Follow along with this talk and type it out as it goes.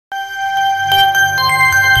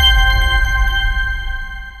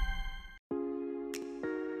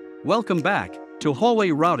Welcome back to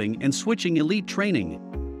Huawei Routing and Switching Elite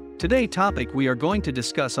Training. Today topic we are going to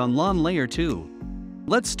discuss on Lan Layer 2.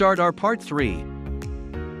 Let's start our part 3.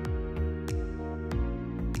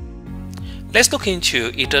 Let's look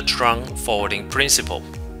into ether trunk forwarding principle.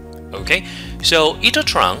 Okay, so ether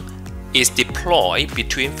trunk is deployed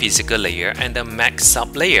between physical layer and the MAC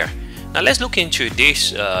sublayer. Now let's look into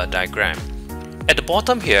this diagram. At the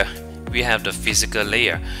bottom here, we have the physical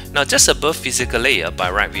layer. Now just above physical layer,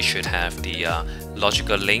 by right we should have the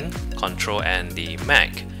logical link, control, and the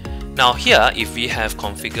MAC. Now here, if we have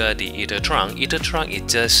configured the ether trunk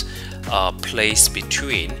is just placed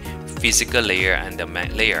between physical layer and the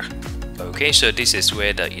MAC layer. Okay, so this is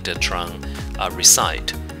where the ether trunk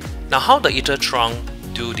reside. Now how the ether trunk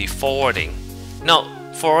do the forwarding? Now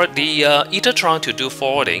for the ether trunk to do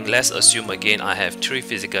forwarding, let's assume again I have 3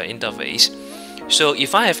 physical interface. So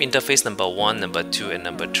if I have interface number 1, number 2, and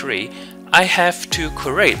number 3, I have to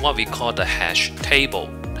create what we call the hash table.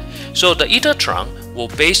 So the ether trunk will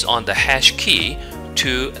base on the hash key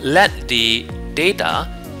to let the data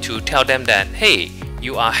to tell them that, hey,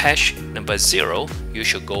 you are hash number 0, you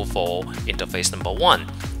should go for interface number 1.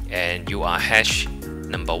 And you are hash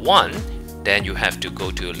number 1, then you have to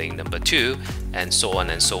go to link number 2, and so on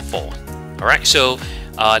and so forth. Alright, so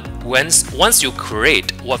once you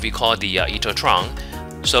create what we call the ether trunk,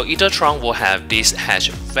 so ether trunk will have this hash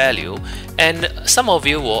value, and some of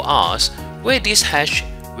you will ask where this hash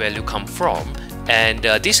value come from, and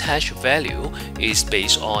this hash value is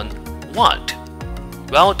based on what?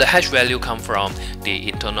 Well, the hash value come from the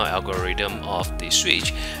internal algorithm of the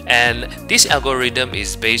switch, and this algorithm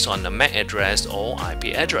is based on the MAC address or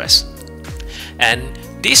IP address, and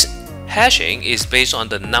this hashing is based on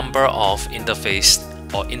the number of interfaces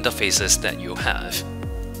that you have.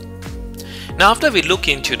 Now after we look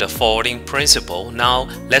into the forwarding principle, now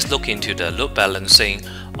let's look into the load balancing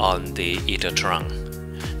on the ether trunk.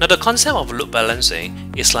 Now the concept of load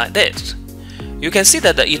balancing is like this. You can see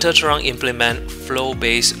that the ether trunk implement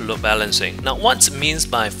flow-based load balancing. Now what means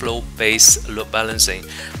by flow-based load balancing?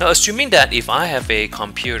 Now assuming that if I have a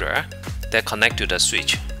computer that connect to the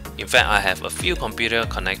switch, in fact I have a few computers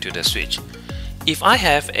connect to the switch. If I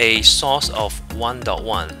have a source of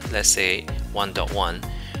 1.1, let's say 1.1,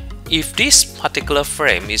 if this particular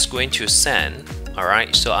frame is going to send,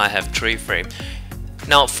 alright, so I have 3 frames.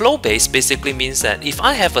 Now flow-based basically means that if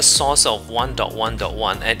I have a source of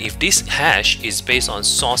 1.1.1 and if this hash is based on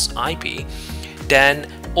source IP, then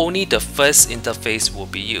only the first interface will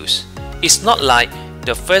be used. It's not like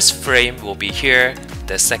the first frame will be here,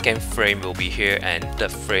 the second frame will be here, and the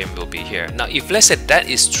frame will be here. Now if let's say that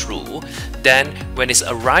is true, then when it's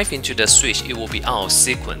arrived into the switch, it will be out of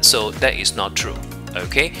sequence, so that is not true.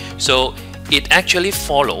 Okay, so it actually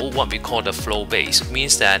follow what we call the flow base,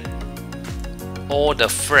 means that all the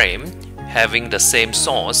frame having the same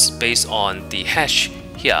source based on the hash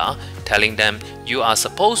here, telling them you are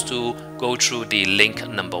supposed to go through the link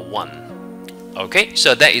number 1. Okay,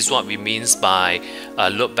 so that is what we means by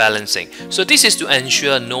load balancing. So this is to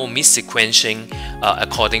ensure no mis-sequencing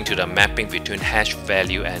according to the mapping between hash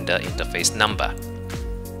value and the interface number.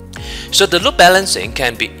 So the load balancing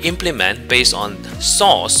can be implemented based on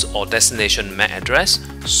source or destination MAC address,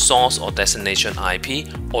 source or destination IP,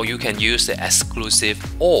 or you can use the exclusive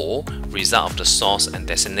OR result of the source and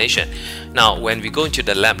destination. Now when we go into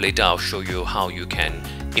the lab later, I'll show you how you can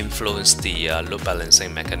influence the load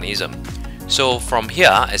balancing mechanism. So from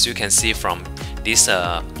here, as you can see from this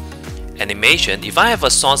animation, if I have a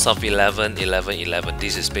source of 11, 11, 11,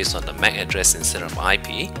 this is based on the MAC address instead of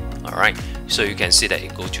IP. Alright, so you can see that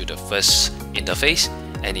it goes to the first interface,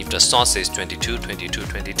 and if the source is 22, 22,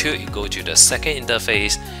 22, it goes to the second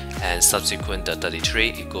interface, and subsequent the 33,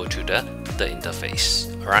 it goes to the third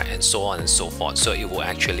interface. Alright, and so on and so forth. So it will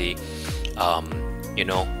actually,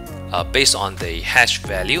 based on the hash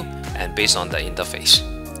value and based on the interface.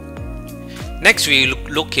 Next, we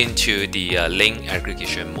look into the link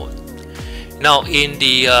aggregation mode. Now, in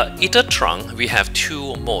the ether trunk, we have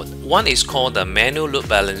 2 modes. One is called the manual load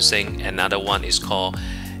balancing, another one is called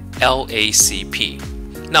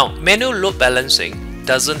LACP. Now, manual load balancing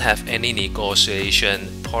doesn't have any negotiation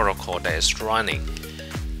protocol that is running.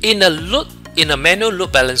 In a manual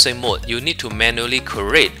load balancing mode, you need to manually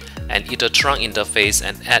create an ether trunk interface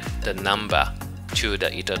and add the number to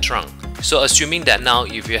the ether trunk. So assuming that now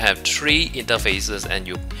if you have 3 interfaces and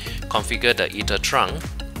you configure the ether trunk,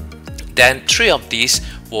 then 3 of these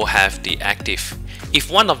will have the active.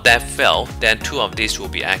 If one of them fail, then 2 of these will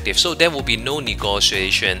be active. So there will be no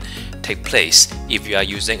negotiation take place if you are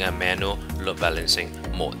using a manual load balancing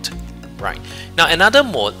mode. Right. Now another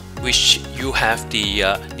mode which you have the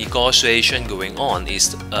negotiation going on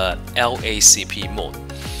is LACP mode.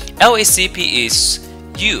 LACP is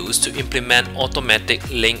used to implement automatic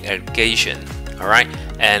link aggregation. Alright,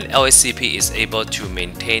 and LACP is able to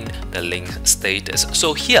maintain the link status.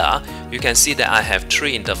 So here you can see that I have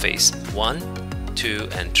 3 interfaces, 1, 2,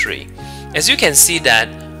 and 3. As you can see that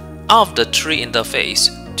out of the 3 interfaces,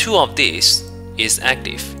 2 of these is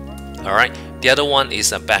active. Alright, the other one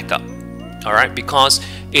is a backup. Alright, because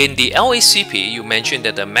in the LACP you mentioned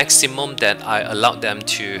that the maximum that I allowed them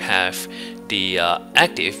to have the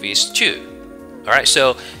active is 2. Alright,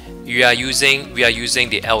 so we are using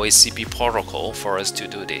the LACP protocol for us to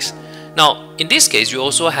do this. Now in this case, you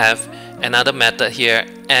also have another method here,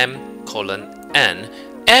 m:(n).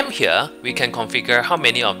 M here we can configure how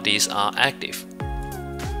many of these are active.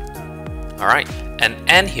 Alright, and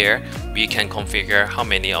n here we can configure how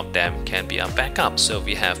many of them can be a backup. So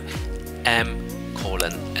we have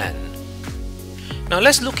m:(n). Now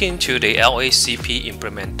let's look into the LACP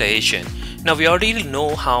implementation. Now we already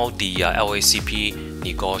know how the LACP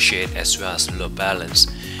negotiate as well as load balance.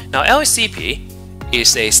 Now LACP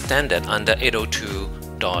is a standard under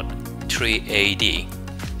 802.3AD,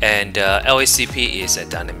 and LACP is a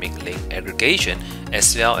dynamic link aggregation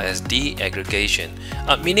as well as deaggregation,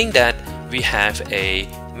 meaning that we have a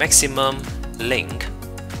maximum link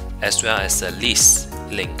as well as a least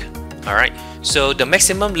link. Alright, so the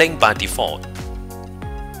maximum link by default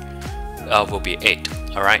will be 8.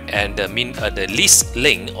 Alright, and the least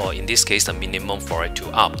link, or in this case the minimum for it to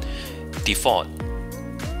up default,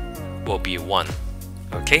 will be 1.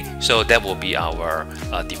 Okay, so that will be our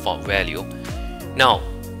default value. Now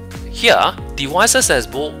here devices as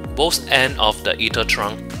both end of the Ether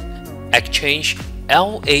trunk exchange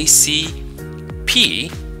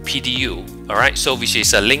LACP PDU, alright, so which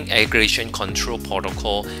is a link aggregation control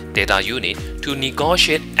protocol data unit, to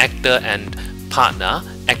negotiate actor and partner,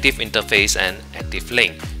 active interface and active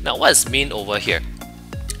link. Now what's mean over here?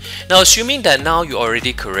 Now assuming that now you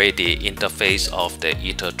already create the interface of the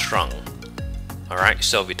Ether trunk, alright,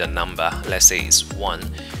 so with the number, let's say it's 1,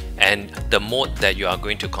 and the mode that you are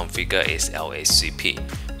going to configure is LACP.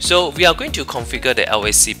 So we are going to configure the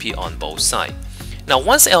LACP on both sides. Now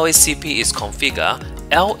once LACP is configured,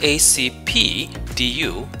 LACP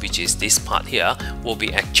DU, which is this part here, will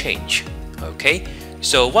be exchanged. Okay,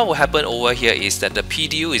 so what will happen over here is that the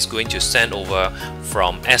PDU is going to send over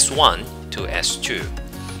from S1 to S2.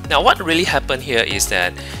 Now what really happened here is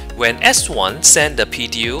that when S1 send the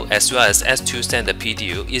PDU as well as S2 send the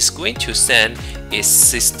PDU, is going to send its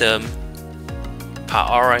system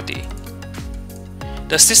priority.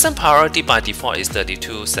 The system priority by default is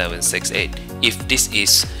 32768 if this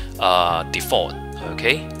is default.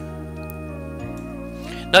 Okay,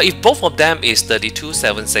 now if both of them is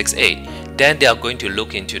 32768, then they are going to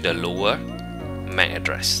look into the lower MAC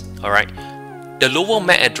address. Alright, the lower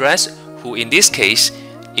MAC address, who in this case,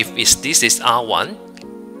 if this is R1,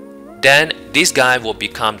 then this guy will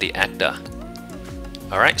become the actor.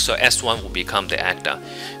 Alright, so S1 will become the actor.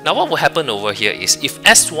 Now what will happen over here is if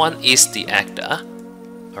S1 is the actor,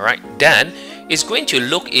 alright, then it's going to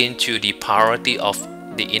look into the priority of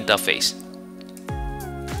the interface.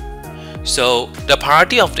 So the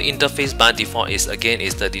priority of the interface by default is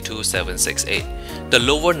 32768. The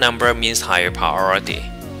lower number means higher priority.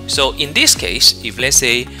 So in this case, if let's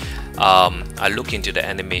say I look into the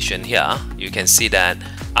animation here, you can see that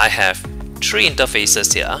I have 3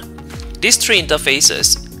 interfaces here. These 3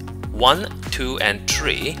 interfaces, 1, 2, and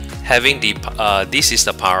 3, having the this is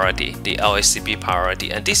the priority, the LACP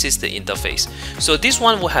priority, and this is the interface. So this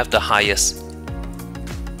one will have the highest,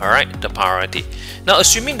 alright, the priority. Now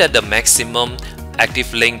assuming that the maximum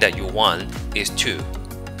active link that you want is 2.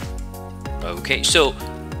 Okay, so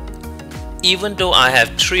even though I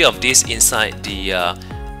have 3 of these inside the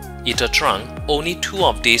Ether trunk, only 2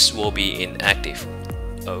 of these will be inactive.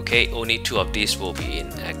 Okay, only 2 of these will be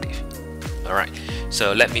inactive. Alright,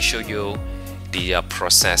 so let me show you the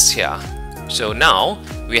process here. So now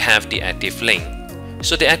we have the active link.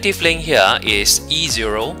 So the active link here is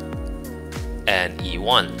E0 and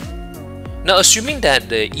E1. Now assuming that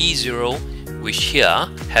the E0, which here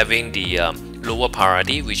having the lower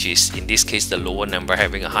priority, which is in this case the lower number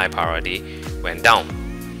having a high priority, went down.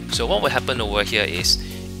 So what will happen over here is,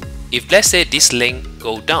 if let's say this link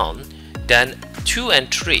go down, then 2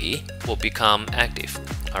 and 3 will become active.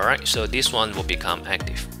 Alright, so this one will become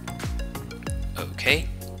active. Okay,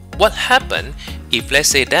 what happened if let's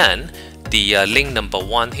say then the link number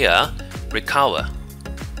 1 here recover?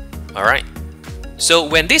 Alright, so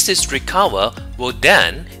when this is recover, will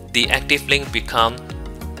then the active link become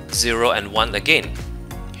 0 and 1 again.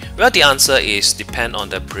 Well, the answer is depend on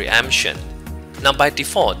the preemption. Now by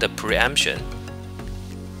default, the preemption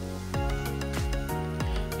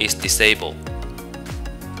is disabled.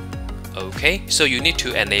 Okay, so you need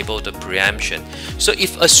to enable the preemption. So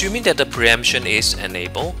if assuming that the preemption is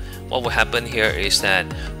enabled, what will happen here is that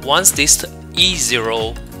once this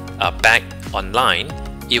E0 back online,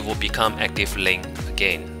 it will become active link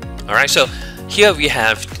again. Alright, so here we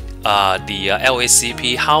have the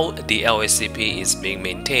LACP, how the LACP is being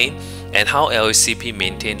maintained, and how LACP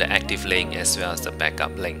maintain the active link as well as the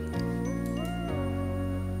backup link.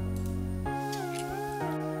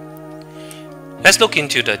 Let's look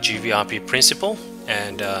into the GVRP principle,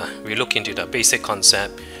 and we look into the basic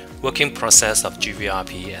concept, working process of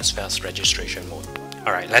GVRP as well as registration mode.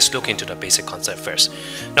 Alright, let's look into the basic concept first.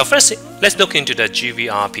 Now first, let's look into the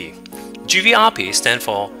GVRP. GVRP stands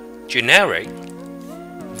for Generic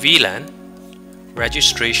VLAN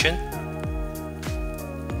Registration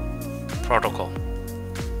Protocol.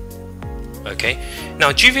 Okay,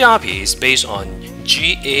 now GVRP is based on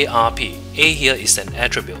GARP. A here is an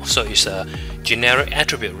attribute, so it's a generic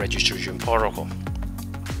attribute registration protocol.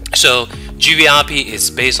 So GVRP is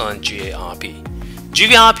based on GARP.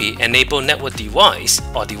 GVRP enable network device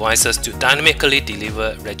or devices to dynamically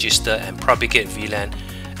deliver, register, and propagate VLAN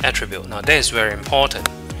attribute. Now that is very important.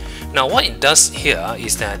 Now what it does here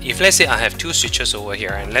is that if let's say I have two switches over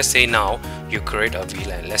here, and let's say now you create a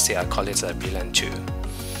VLAN, let's say I call it a VLAN 2.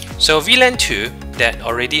 So VLAN 2 that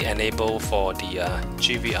already enabled for the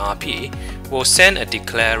GVRP will send a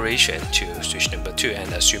declaration to switch number 2,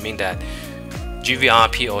 and assuming that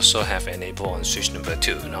GVRP also have enabled on switch number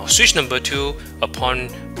 2. Now switch number 2, upon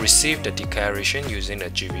receive the declaration using the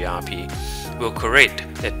GVRP, will create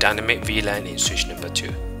a dynamic VLAN in switch number 2.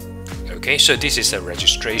 Okay, so this is a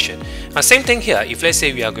registration. Now same thing here, if let's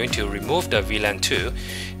say we are going to remove the VLAN 2,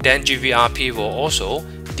 then GVRP will also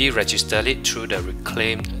deregister it through the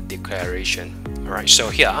reclaimed declaration. Alright, so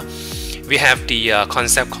here we have the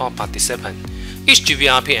concept called participant. Each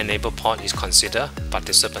GVRP enabled port is considered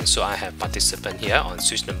participant. So I have participant here on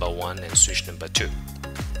switch number 1 and switch number 2.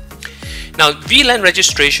 Now VLAN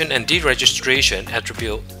registration and deregistration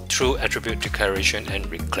attribute through attribute declaration and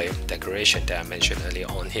reclaim declaration that I mentioned earlier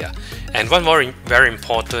on here. And one more very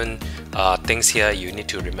important things here you need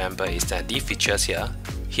to remember is that these features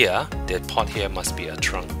here, the port here must be a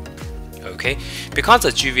trunk. Okay, because the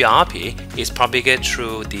GVRP is propagated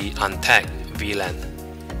through the untagged VLAN.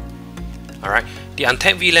 Alright, the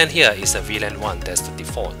untagged VLAN here is a VLAN 1, that's the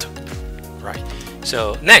default. Right.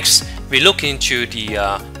 So next we look into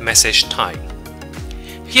the message type.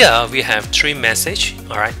 Here we have three message.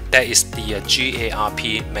 Alright, that is the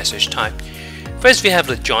GARP message type. First we have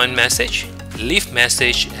the join message, leave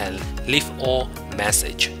message, and leave all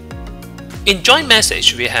message. In join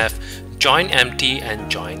message we have join empty and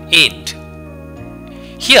join int.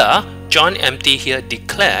 Here join empty here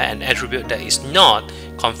declare an attribute that is not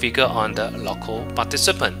configured on the local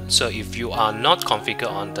participant. So if you are not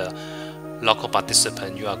configured on the local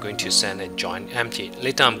participant, you are going to send a join empty.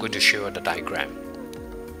 Later I'm going to show you the diagram.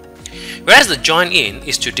 Whereas the join in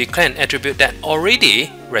is to declare an attribute that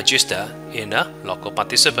already registered in a local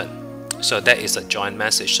participant. So that is a join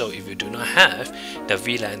message. So if you do not have the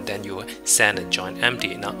VLAN, then you send a join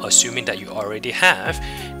empty. Now assuming that you already have,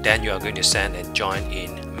 then you are going to send a join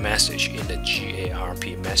in message in the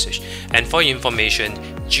GARP message. And for your information,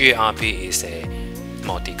 GARP is a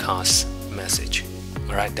multicast message.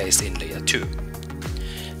 Alright, that is in layer 2.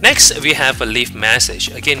 Next we have a leave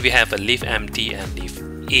message. Again we have a leave empty and leave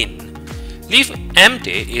in. Leave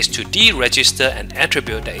empty is to deregister an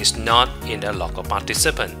attribute that is not in the local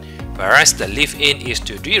participant, whereas the leave in is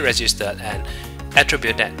to deregister an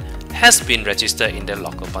attribute that has been registered in the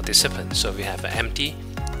local participant. So we have an empty,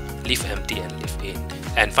 leave empty, and leave in.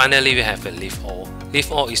 And finally we have a leave all.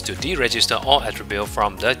 Leave all is to deregister all attribute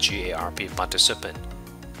from the GARP participant.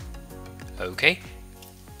 Okay.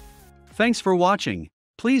 Thanks for watching.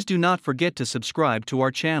 Please do not forget to subscribe to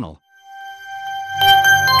our channel.